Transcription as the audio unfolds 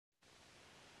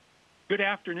Good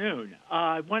afternoon.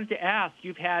 I wanted to ask,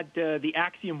 you've had the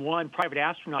Axiom 1 private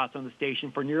astronauts on the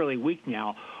station for nearly a week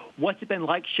now. What's it been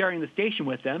like sharing the station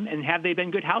with them, and have they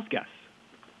been good house guests?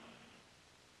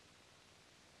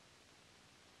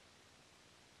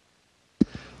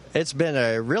 It's been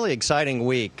a really exciting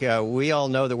week. We all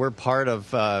know that we're part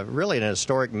of really an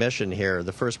historic mission here.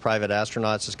 The first private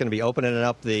astronauts is going to be opening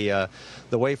up the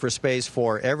way for space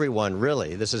for everyone,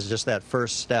 really. This is just that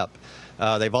first step.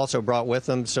 They've also brought with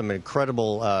them some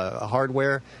incredible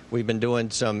hardware. We've been doing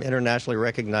some internationally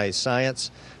recognized science,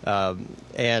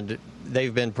 and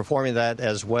they've been performing that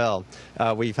as well.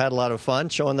 We've had a lot of fun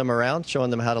showing them around, showing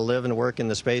them how to live and work in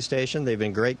the space station. They've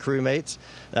been great crewmates.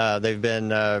 They've been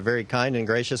very kind and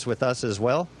gracious with us as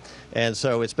well. And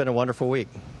so it's been a wonderful week.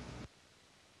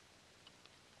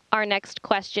 Our next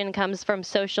question comes from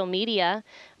social media.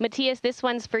 Matthias, this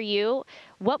one's for you.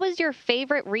 What was your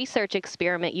favorite research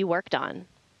experiment you worked on?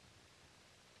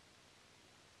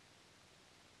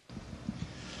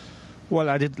 Well,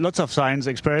 I did lots of science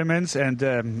experiments,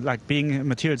 and like being a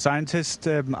material scientist,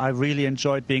 I really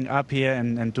enjoyed being up here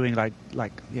and doing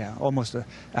almost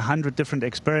 100 different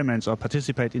experiments or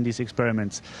participate in these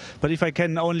experiments. But if I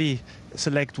can only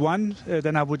select one,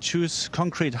 then I would choose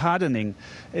concrete hardening.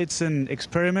 It's an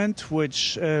experiment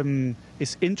which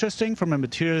is interesting from a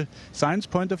material science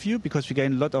point of view because we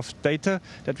gain a lot of data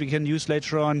that we can use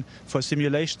later on for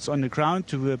simulations on the ground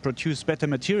to produce better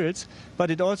materials.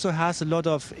 But it also has a lot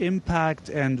of impact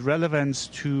and relevance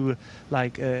to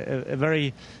like a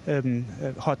very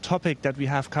hot topic that we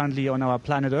have currently on our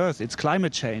planet Earth. It's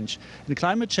climate change. And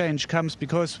climate change comes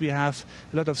because we have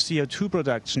a lot of CO2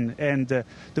 production, and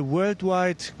the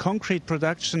worldwide concrete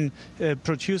production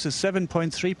produces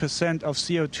 7.3% of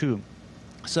CO2.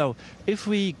 So if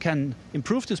we can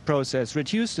improve this process,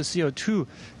 reduce the CO2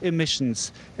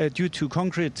 emissions due to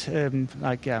concrete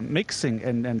mixing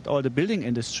and all the building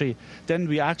industry, then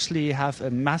we actually have a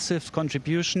massive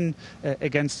contribution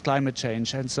against climate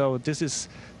change. And so this is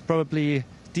probably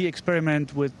the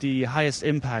experiment with the highest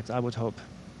impact, I would hope.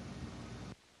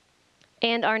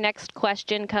 And our next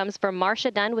question comes from Marcia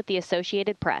Dunn with the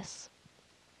Associated Press.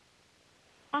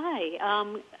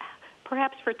 Hi.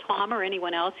 Perhaps for Tom or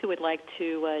anyone else who would like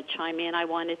to chime in, I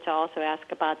wanted to also ask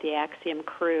about the Axiom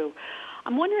Crew.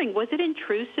 I'm wondering, was it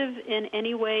intrusive in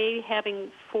any way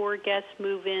having 4 guests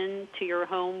move in to your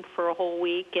home for a whole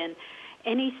week, and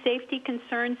any safety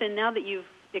concerns? And now that you've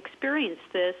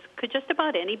experienced this, could just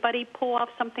about anybody pull off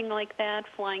something like that,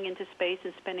 flying into space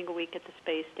and spending a week at the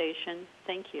space station?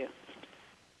 Thank you.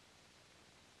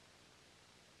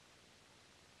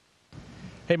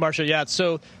 Hey, Marcia. Yeah,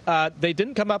 so they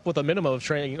didn't come up with a minimum of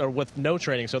training or with no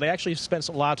training. So they actually spent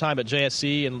a lot of time at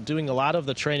JSC and doing a lot of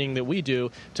the training that we do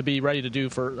to be ready to do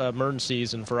for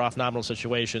emergencies and for off-nominal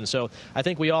situations. So I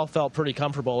think we all felt pretty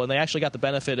comfortable, and they actually got the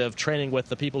benefit of training with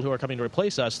the people who are coming to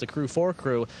replace us, the Crew 4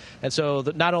 crew. And so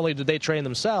not only did they train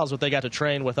themselves, but they got to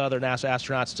train with other NASA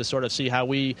astronauts to sort of see how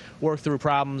we work through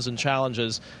problems and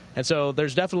challenges. And so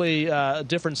there's definitely a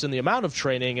difference in the amount of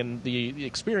training and the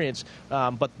experience,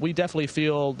 but we definitely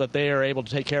feel that they are able to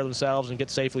take care of themselves and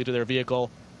get safely to their vehicle.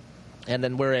 And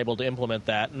then we're able to implement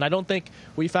that. And I don't think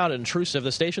we found it intrusive.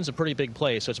 The station's a pretty big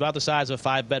place, so it's about the size of a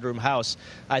 5-bedroom house.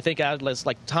 I think,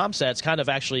 like Tom said, it's kind of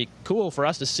actually cool for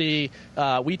us to see.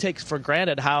 We take for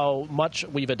granted how much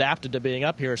we've adapted to being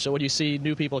up here. So when you see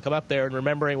new people come up there and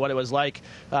remembering what it was like,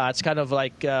 it's kind of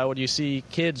like when you see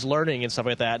kids learning and stuff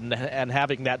like that, and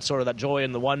having that sort of that joy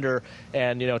and the wonder,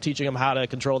 and teaching them how to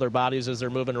control their bodies as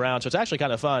they're moving around. So it's actually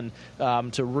kind of fun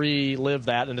to relive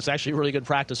that, and it's actually really good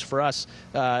practice for us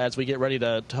as we get ready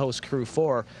to host Crew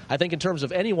 4. I think in terms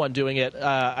of anyone doing it,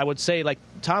 I would say, like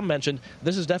Tom mentioned,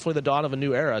 this is definitely the dawn of a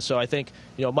new era. So I think,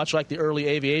 much like the early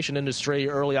aviation industry,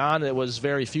 early on it was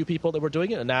very few people that were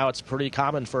doing it, and now it's pretty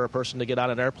common for a person to get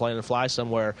on an airplane and fly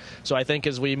somewhere. So I think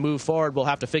as we move forward, we'll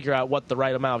have to figure out what the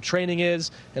right amount of training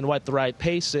is and what the right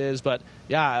pace is. But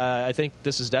yeah, I think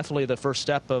this is definitely the first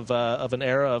step of an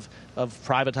era of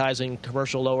privatizing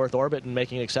commercial low Earth orbit and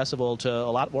making it accessible to a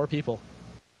lot more people.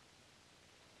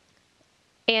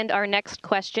 And our next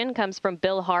question comes from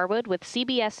Bill Harwood with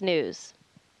CBS News.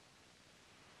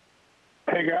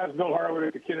 Hey guys, Bill Harwood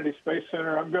at the Kennedy Space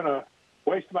Center. I'm going to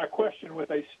waste my question with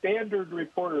a standard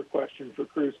reporter question for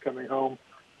crews coming home.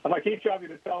 I'd like each of you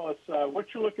to tell us what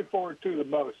you're looking forward to the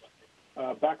most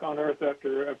back on Earth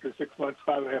after 6 months,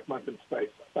 5.5 months in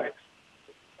space. Thanks.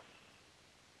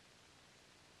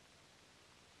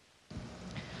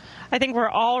 I think we're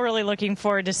all really looking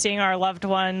forward to seeing our loved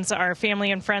ones, our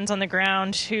family and friends on the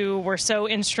ground who were so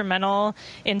instrumental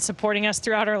in supporting us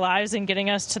throughout our lives and getting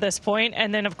us to this point,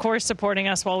 and then, of course, supporting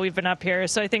us while we've been up here.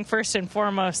 So I think first and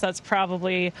foremost, that's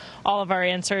probably all of our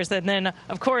answers. And then,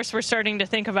 of course, we're starting to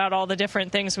think about all the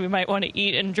different things we might want to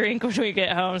eat and drink when we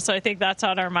get home. So I think that's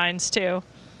on our minds, too.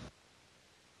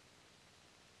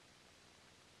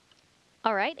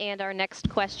 All right, and our next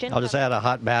question. I'll just add a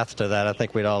hot bath to that. I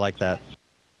think we'd all like that.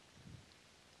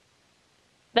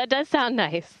 That does sound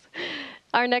nice.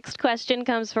 Our next question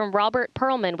comes from Robert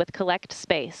Perlman with Collect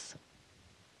Space.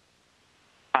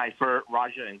 Hi, for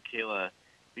Raja and Kayla.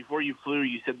 Before you flew,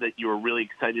 you said that you were really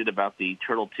excited about the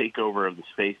turtle takeover of the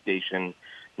space station,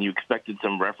 and you expected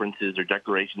some references or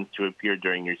declarations to appear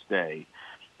during your stay.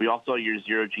 We all saw your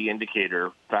zero-G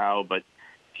indicator, FOW, but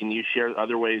can you share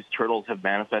other ways turtles have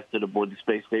manifested aboard the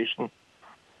space station?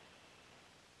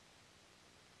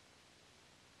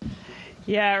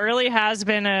 Yeah, it really has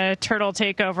been a turtle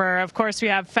takeover. Of course, we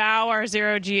have FOW, our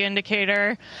zero-G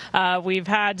indicator. We've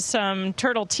had some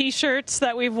turtle T-shirts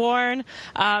that we've worn.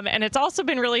 And it's also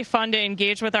been really fun to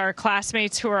engage with our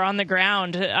classmates who are on the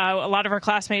ground. A lot of our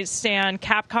classmates stay on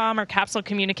CAPCOM, or Capsule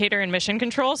Communicator and Mission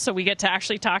Control, so we get to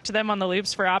actually talk to them on the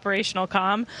loops for operational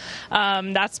comm.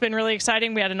 That's been really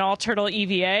exciting. We had an all-turtle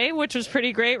EVA, which was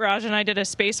pretty great. Raj and I did a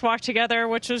spacewalk together,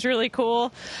 which was really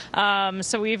cool.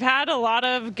 So we've had a lot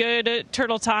of good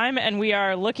turtle time, and we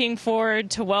are looking forward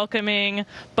to welcoming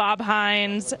Bob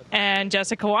Hines and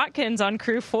Jessica Watkins on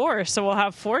Crew 4. So we'll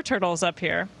have 4 turtles up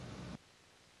here.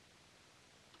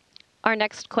 Our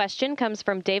next question comes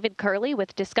from David Curley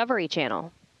with Discovery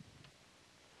Channel.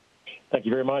 Thank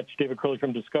you very much. David Curley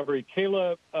from Discovery.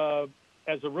 Kayla,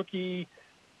 as a rookie,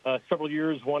 several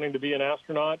years wanting to be an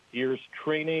astronaut, years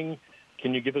training,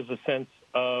 can you give us a sense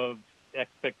of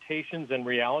expectations and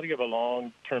reality of a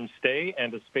long-term stay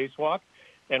and a spacewalk?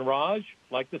 And Raj,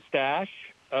 like the stash,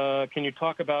 can you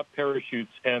talk about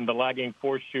parachutes and the lagging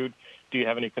force chute? Do you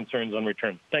have any concerns on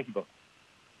return? Thank you both.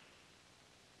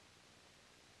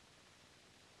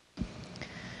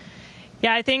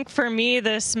 Yeah, I think for me,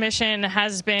 this mission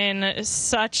has been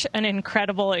such an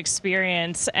incredible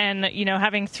experience. And, you know,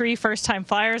 having 3 first-time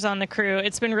flyers on the crew,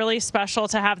 it's been really special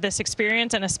to have this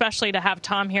experience, and especially to have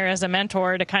Tom here as a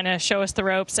mentor to kind of show us the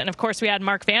ropes. And, of course, we had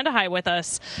Mark Vandehei with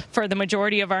us for the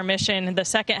majority of our mission, the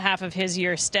second half of his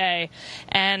year stay.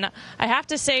 And I have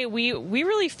to say, we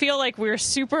really feel like we're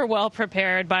super well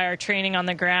prepared by our training on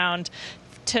the ground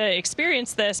to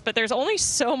experience this, but there's only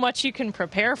so much you can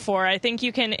prepare for. I think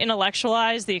you can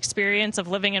intellectualize the experience of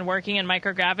living and working in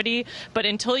microgravity, but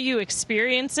until you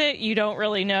experience it, you don't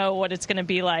really know what it's going to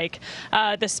be like.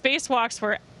 The spacewalks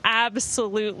were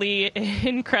absolutely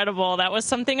incredible. That was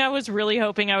something I was really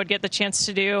hoping I would get the chance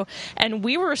to do, and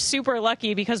we were super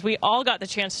lucky because we all got the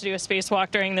chance to do a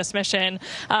spacewalk during this mission,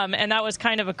 and that was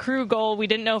kind of a crew goal. We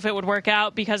didn't know if it would work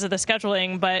out because of the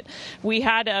scheduling, but we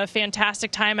had a fantastic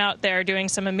time out there doing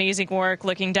some amazing work,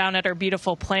 looking down at our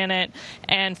beautiful planet,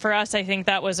 and for us, I think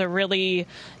that was a really,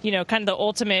 you know, kind of the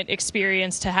ultimate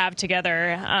experience to have together,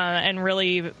 and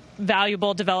really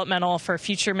valuable developmental for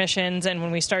future missions. And when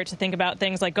we start to think about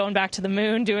things like going back to the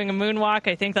moon, doing a moonwalk,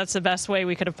 I think that's the best way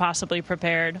we could have possibly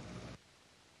prepared.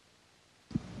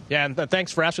 Yeah, and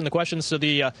thanks for asking the question. So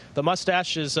the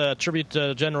mustache is a tribute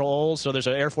to General Olds. So there's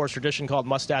an Air Force tradition called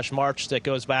Mustache March that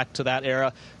goes back to that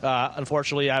era.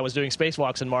 Unfortunately, I was doing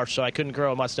spacewalks in March, so I couldn't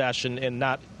grow a mustache and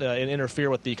not interfere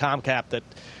with the comm cap that.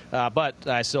 But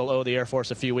I still owe the Air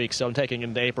Force a few weeks, so I'm taking it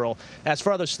into April. As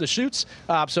for the shoots,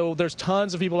 so there's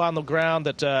tons of people on the ground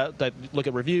that look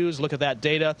at reviews, look at that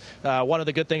data. One of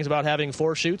the good things about having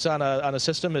 4 shoots on a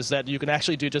system is that you can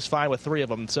actually do just fine with 3 of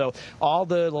them. So all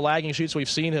the lagging shoots we've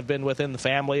seen have been within the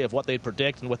family of what they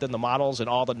predict and within the models, and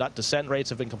all the descent rates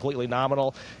have been completely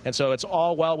nominal. And so it's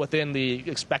all well within the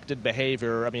expected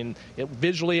behavior. I mean,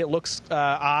 visually it looks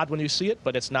odd when you see it,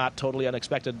 but it's not totally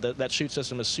unexpected. That shoot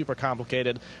system is super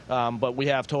complicated. But we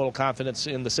have total confidence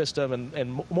in the system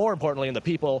and more importantly in the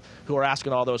people who are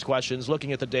asking all those questions,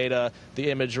 looking at the data,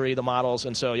 the imagery, the models.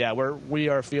 And so, yeah, we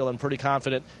are feeling pretty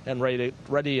confident and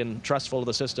ready and trustful of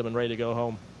the system and ready to go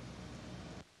home.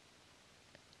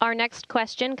 Our next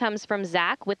question comes from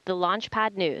Zach with the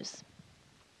Launchpad News.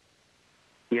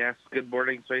 Yes, good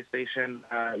morning, Space Station.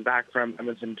 Back from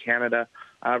Edmonton, Canada.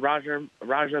 Raja,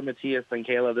 Matthias, and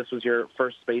Kayla, this was your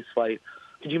first space flight.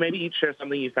 Could you maybe each share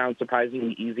something you found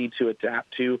surprisingly easy to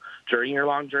adapt to during your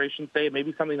long-duration stay?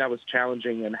 Maybe something that was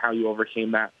challenging and how you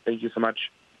overcame that. Thank you so much.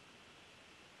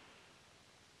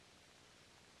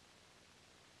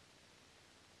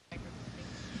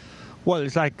 Well,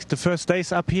 it's like the first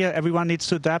days up here, everyone needs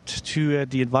to adapt to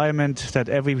the environment, that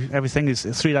everything is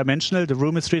three-dimensional, the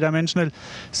room is three-dimensional.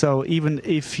 So even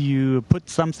if you put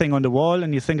something on the wall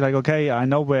and you think like, okay, I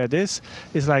know where it is,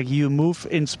 it's like you move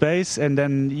in space and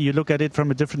then you look at it from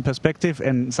a different perspective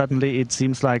and suddenly it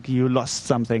seems like you lost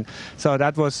something. So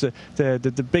that was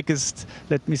the biggest,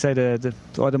 let me say, the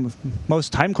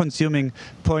most time-consuming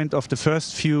point of the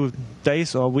first few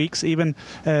days or weeks even,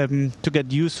 to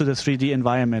get used to the 3D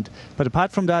environment. But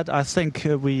apart from that, I think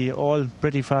we all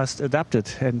pretty fast adapted.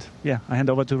 And yeah, I hand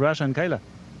over to Raja and Kayla.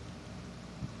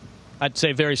 I'd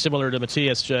say very similar to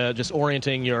Matthias, just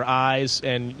orienting your eyes,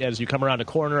 and as you come around a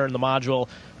corner in the module,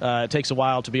 it takes a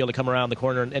while to be able to come around the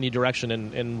corner in any direction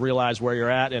and realize where you're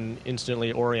at and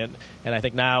instantly orient. And I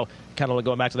think now, kind of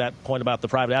going back to that point about the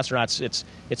private astronauts,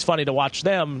 it's funny to watch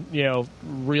them,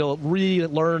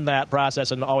 relearn that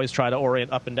process and always try to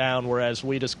orient up and down, whereas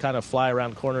we just kind of fly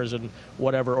around corners in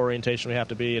whatever orientation we have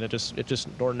to be, and it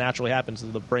just naturally happens.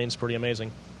 The brain's pretty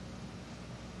amazing.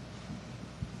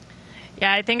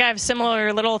 Yeah, I think I have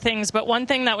similar little things, but one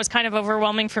thing that was kind of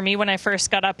overwhelming for me when I first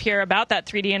got up here about that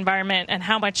 3D environment and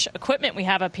how much equipment we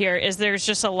have up here is there's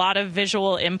just a lot of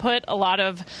visual input, a lot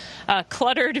of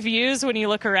cluttered views when you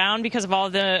look around because of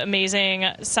all the amazing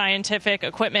scientific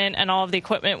equipment and all of the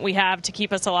equipment we have to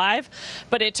keep us alive.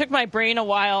 But it took my brain a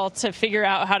while to figure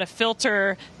out how to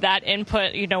filter that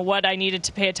input, what I needed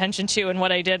to pay attention to and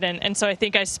what I didn't. And so I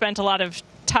think I spent a lot of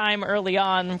time early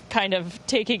on kind of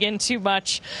taking in too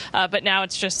much, but now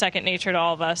it's just second nature to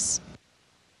all of us.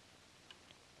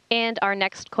 And our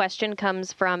next question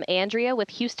comes from Andrea with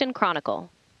Houston Chronicle.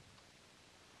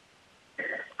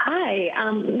 Hi,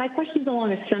 my question's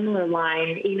along a similar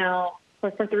line.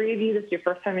 For three of you, this is your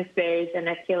first time in space, and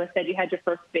as Kayla said, you had your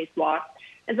first spacewalk.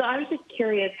 And so I was just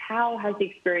curious, how has the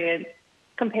experience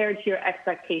compared to your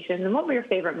expectations, and what were your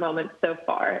favorite moments so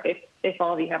far, if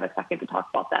all of you have a second to talk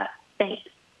about that? Thanks.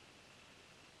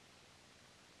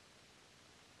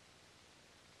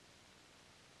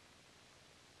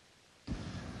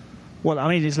 Well, I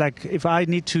mean, it's like, if I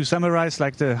need to summarize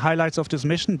like the highlights of this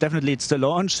mission, definitely it's the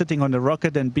launch, sitting on the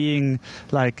rocket and being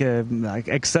like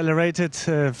accelerated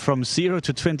from 0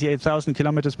 to 28,000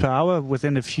 kilometers per hour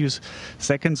within a few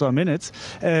seconds or minutes.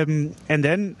 And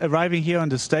then arriving here on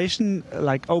the station,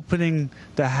 like opening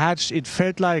the hatch, it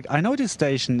felt like, I know this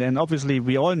station, and obviously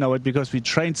we all know it because we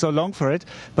trained so long for it,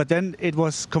 but then it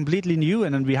was completely new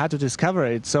and then we had to discover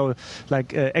it. So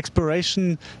like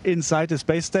exploration inside the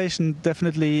space station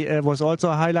definitely was also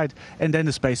a highlight. And then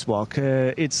the spacewalk.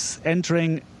 It's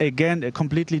entering again a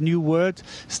completely new world,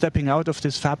 stepping out of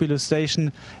this fabulous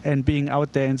station and being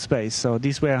out there in space. So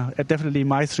these were definitely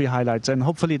my three highlights, and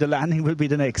hopefully the landing will be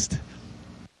the next.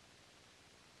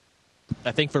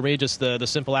 I think for me, just the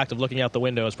simple act of looking out the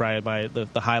window is probably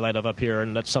the highlight of up here,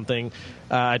 and that's something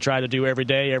I try to do every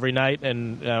day, every night,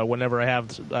 and whenever I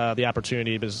have the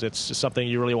opportunity, because it's just something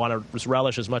you really want to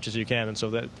relish as much as you can. And so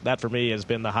that for me has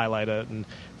been the highlight, and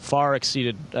far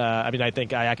exceeded. I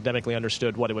think I academically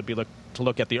understood what it would be to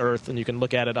look at the Earth, and you can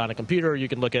look at it on a computer, you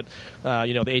can look at the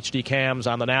HD cams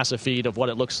on the NASA feed of what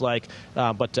it looks like,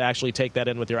 but to actually take that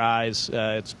in with your eyes,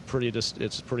 it's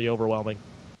pretty overwhelming.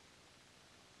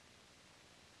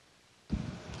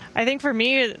 I think for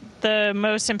me, the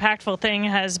most impactful thing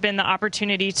has been the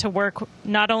opportunity to work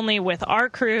not only with our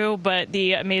crew, but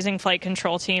the amazing flight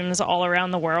control teams all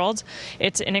around the world.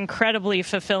 It's an incredibly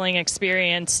fulfilling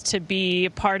experience to be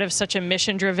part of such a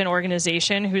mission-driven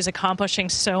organization who's accomplishing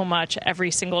so much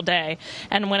every single day.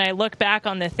 And when I look back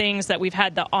on the things that we've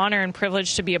had the honor and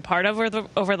privilege to be a part of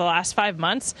over the last 5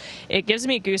 months, it gives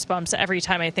me goosebumps every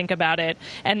time I think about it.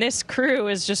 And this crew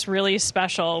is just really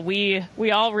special. We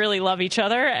all really love each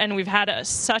other, and we've had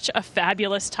such a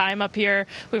fabulous time up here.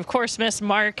 We, of course, missed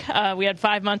Mark. We had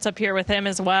 5 months up here with him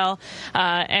as well,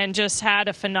 and just had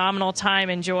a phenomenal time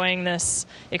enjoying this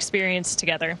experience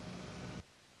together.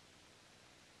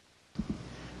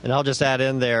 And I'll just add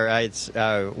in there, I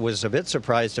was a bit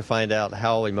surprised to find out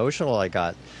how emotional I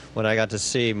got when I got to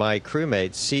see my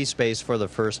crewmates see space for the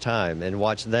first time and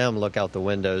watch them look out the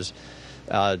windows.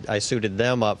 I suited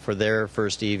them up for their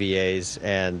first EVAs,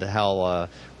 and how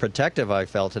protective I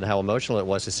felt and how emotional it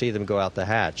was to see them go out the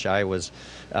hatch. I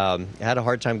had a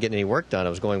hard time getting any work done. I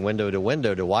was going window to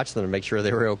window to watch them and make sure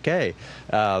they were okay.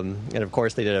 And of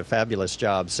course, they did a fabulous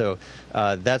job. So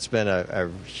that's been a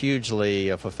hugely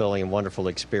fulfilling and wonderful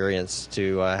experience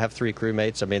to have three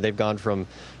crewmates. I mean, they've gone from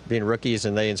being rookies,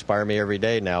 and they inspire me every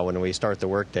day now when we start the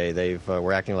workday.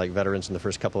 We're acting like veterans in the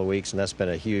first couple of weeks, and that's been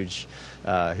a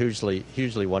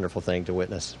hugely wonderful thing to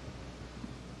witness.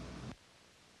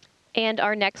 And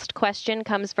our next question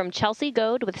comes from Chelsea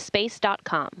Goad with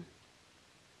Space.com.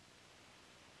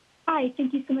 Hi,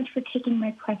 thank you so much for taking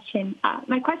my question.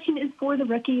 My question is for the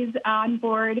rookies on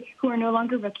board who are no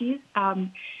longer rookies.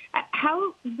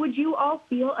 How would you all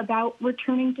feel about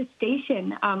returning to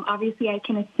station? Obviously, I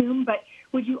can assume, but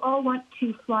would you all want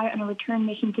to fly on a return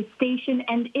mission to station?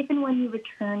 And if and when you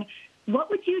return, what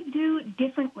would you do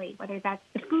differently, whether that's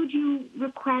the food you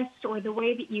request or the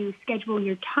way that you schedule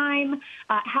your time?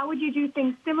 How would you do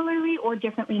things similarly or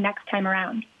differently next time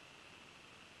around?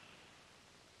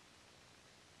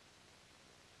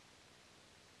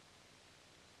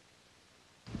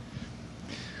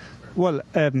 Well,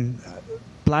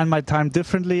 plan my time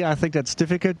differently. I think that's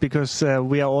difficult because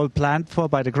we are all planned for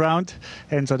by the ground,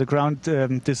 and so the ground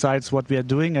decides what we are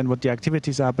doing and what the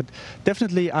activities are. But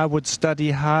definitely I would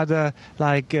study harder,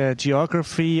 like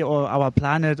geography or our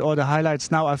planet or the highlights.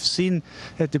 Now I've seen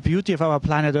the beauty of our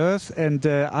planet Earth, and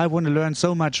I want to learn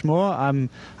so much more.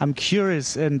 I'm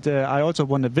curious, and I also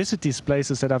want to visit these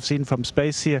places that I've seen from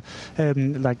space here,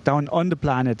 like down on the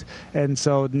planet. And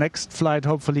so next flight,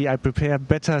 hopefully I prepare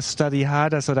better, study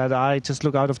harder, so that I just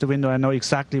look out of the window and know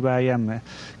exactly where I am.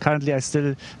 Currently, I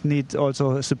still need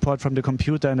also support from the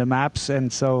computer and the maps,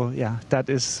 and so yeah, that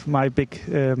is my big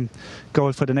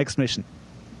goal for the next mission.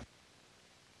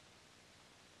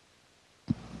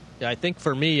 Yeah, I think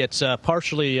for me it's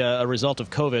partially a result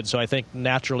of COVID, so I think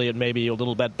naturally it may be a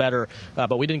little bit better,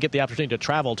 but we didn't get the opportunity to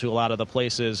travel to a lot of the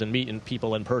places and meet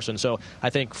people in person. So I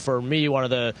think for me, one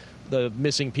of the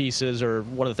missing pieces, or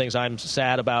one of the things I'm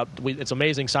sad about, it's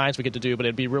amazing science we get to do, but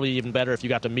it'd be really even better if you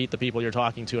got to meet the people you're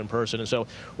talking to in person. And so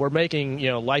we're making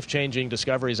life-changing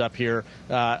discoveries up here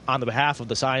on the behalf of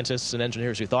the scientists and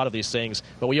engineers who thought of these things,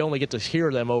 but we only get to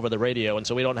hear them over the radio, and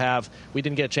so we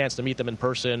didn't get a chance to meet them in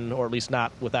person, or at least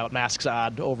not without masks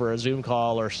on, over a Zoom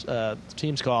call or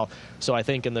Teams call. So I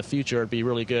think in the future it'd be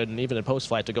really good, and even in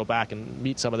post-flight, to go back and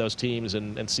meet some of those teams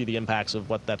and see the impacts of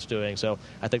what that's doing. So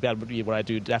I think that would be what I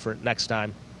do different next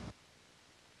time.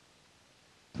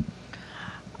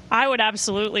 I would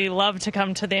absolutely love to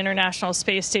come to the International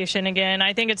Space Station again.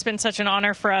 I think it's been such an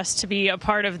honor for us to be a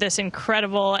part of this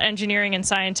incredible engineering and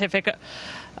scientific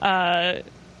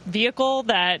vehicle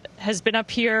that has been up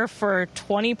here for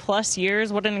 20 plus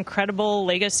years. What an incredible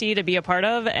legacy to be a part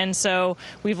of. And so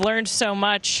we've learned so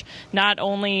much, not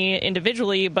only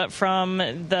individually, but from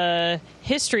the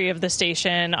history of the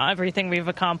station, everything we've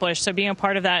accomplished. So being a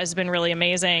part of that has been really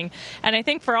amazing. And I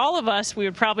think for all of us, we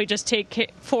would probably just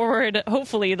take forward,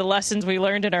 hopefully, the lessons we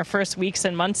learned in our first weeks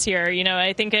and months here.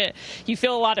 I think you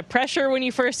feel a lot of pressure when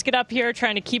you first get up here,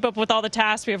 trying to keep up with all the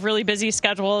tasks. We have really busy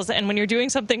schedules. And when you're doing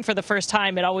something for the first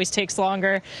time, it always takes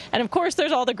longer. And of course,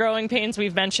 there's all the growing pains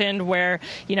we've mentioned where,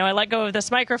 I let go of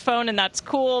this microphone and that's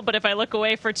cool, but if I look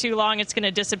away for too long, it's going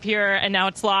to disappear and now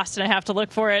it's lost and I have to look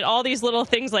for it. All these little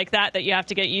things like that you have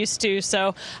to get used to.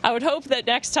 So I would hope that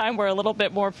next time we're a little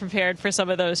bit more prepared for some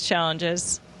of those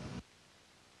challenges.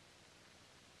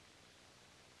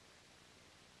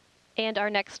 And our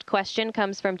next question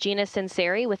comes from Gina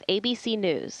Sinceri with ABC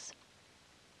News.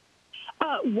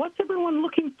 What's everyone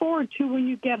looking forward to when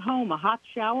you get home? A hot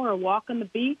shower, a walk on the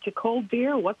beach, a cold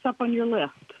beer? What's up on your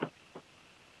list?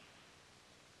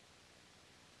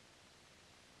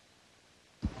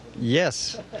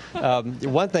 Yes.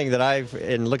 One thing that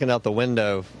in looking out the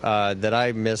window, that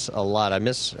I miss a lot, I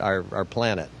miss our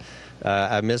planet.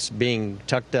 I miss being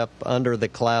tucked up under the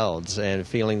clouds and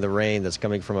feeling the rain that's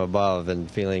coming from above and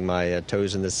feeling my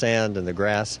toes in the sand and the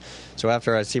grass. So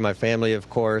after I see my family, of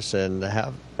course, and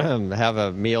have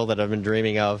a meal that I've been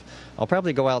dreaming of, I'll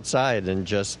probably go outside and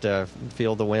just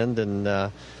feel the wind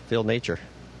and feel nature.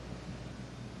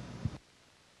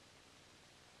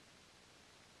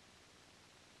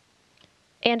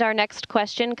 And our next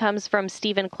question comes from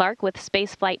Stephen Clark with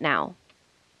Spaceflight Now.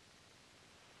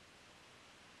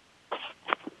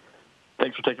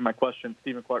 Thanks for taking my question.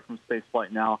 Stephen Clark from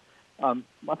Spaceflight Now. I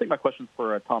think my question's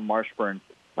for Tom Marshburn.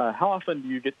 How often do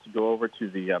you get to go over to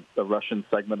the Russian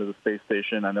segment of the space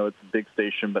station? I know it's a big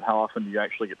station, but how often do you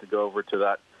actually get to go over to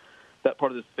that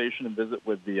part of the station and visit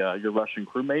with your Russian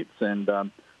crewmates?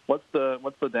 And what's the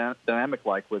dynamic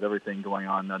like with everything going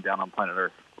on down on planet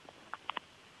Earth?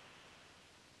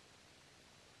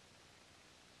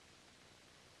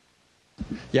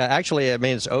 Yeah, actually,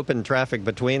 it's open traffic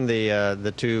between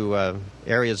the two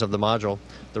areas of the module,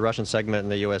 the Russian segment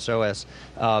and the USOS.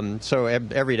 So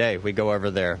every day we go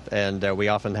over there, and we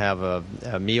often have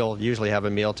a meal, usually have a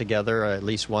meal together, at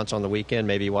least once on the weekend,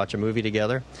 maybe watch a movie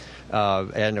together.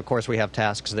 And of course, we have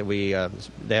tasks that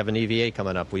they have an EVA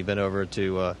coming up. We've been over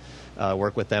to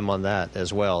work with them on that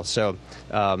as well. So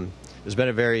it's been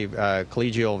a very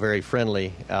collegial, very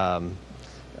friendly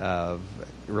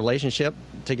relationship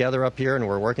together up here, and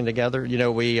we're working together. You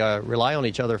know, we rely on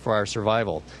each other for our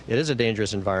survival. It is a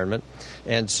dangerous environment,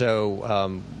 and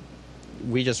so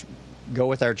we just go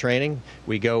with our training.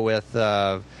 We go with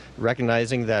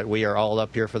recognizing that we are all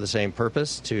up here for the same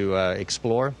purpose, to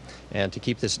explore and to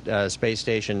keep this space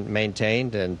station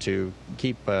maintained and to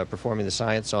keep performing the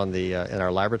science on the in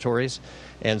our laboratories.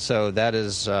 And so that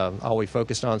is all we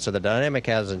focused on. So the dynamic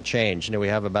hasn't changed. You know, we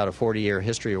have about a 40-year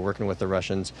history of working with the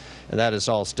Russians, and that is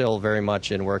all still very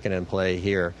much in work and in play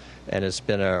here. And it's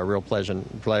been a real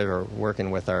pleasure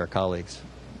working with our colleagues.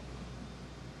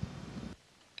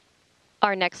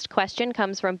 Our next question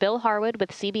comes from Bill Harwood with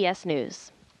CBS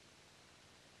News.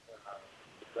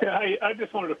 Yeah, I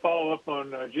just wanted to follow up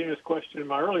on Gina's question.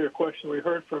 My earlier question, we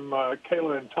heard from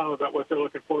Kayla and Tom about what they're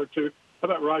looking forward to. How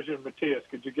about Raja and Matthias?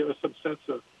 Could you give us some sense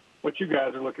of what you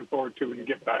guys are looking forward to when you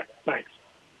get back? Thanks.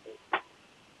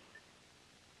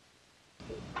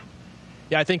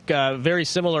 Yeah, I think very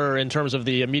similar in terms of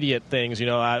the immediate things. You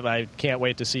know, I can't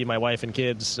wait to see my wife and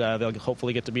kids. They'll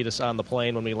hopefully get to meet us on the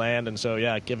plane when we land. And so,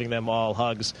 yeah, giving them all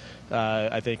hugs.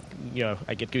 I think, you know,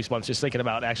 I get goosebumps just thinking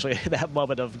about actually that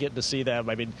moment of getting to see them.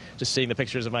 I mean, just seeing the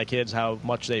pictures of my kids, how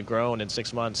much they've grown in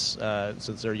 6 months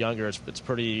since they're younger. It's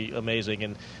pretty amazing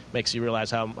and makes you realize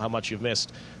how much you've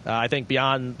missed. I think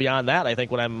beyond that, I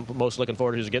think what I'm most looking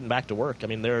forward to is getting back to work. I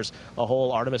mean, there's a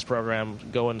whole Artemis program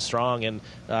going strong, and,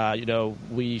 you know,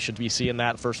 we should be seeing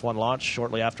that first one launch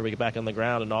shortly after we get back on the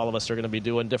ground, and all of us are going to be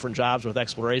doing different jobs with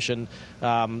exploration,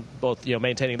 both, you know,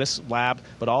 maintaining this lab,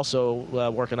 but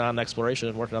also working on exploration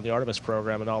and working on the Artemis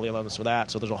program and all the elements for that.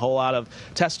 So there's a whole lot of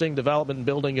testing, development, and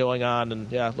building going on,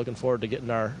 and yeah, looking forward to getting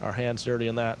our hands dirty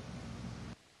in that.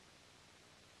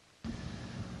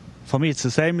 For me, it's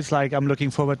the same. It's like I'm looking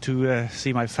forward to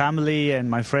see my family and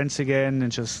my friends again,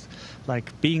 and just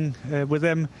like being with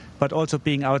them, but also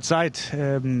being outside,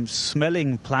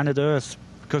 smelling planet Earth.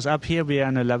 Because up here we are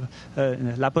in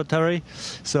a laboratory,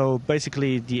 so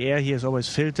basically the air here is always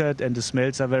filtered and the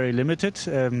smells are very limited.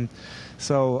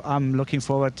 So I'm looking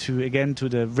forward to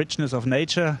the richness of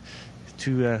nature,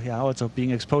 to also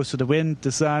being exposed to the wind,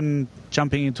 the sun,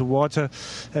 jumping into water,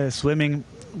 swimming.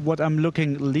 What I'm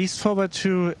looking least forward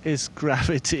to is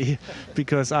gravity,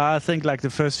 because I think like the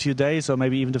first few days or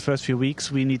maybe even the first few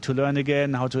weeks we need to learn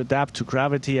again how to adapt to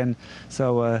gravity. And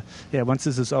so once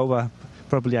this is over,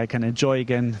 probably I can enjoy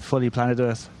again fully planet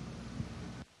Earth.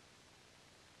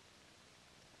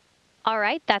 All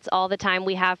right, that's all the time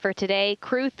we have for today.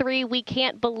 Crew 3, we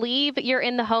can't believe you're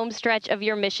in the home stretch of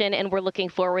your mission, and we're looking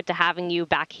forward to having you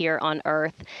back here on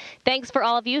Earth. Thanks for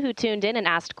all of you who tuned in and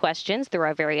asked questions through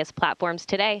our various platforms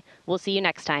today. We'll see you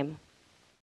next time.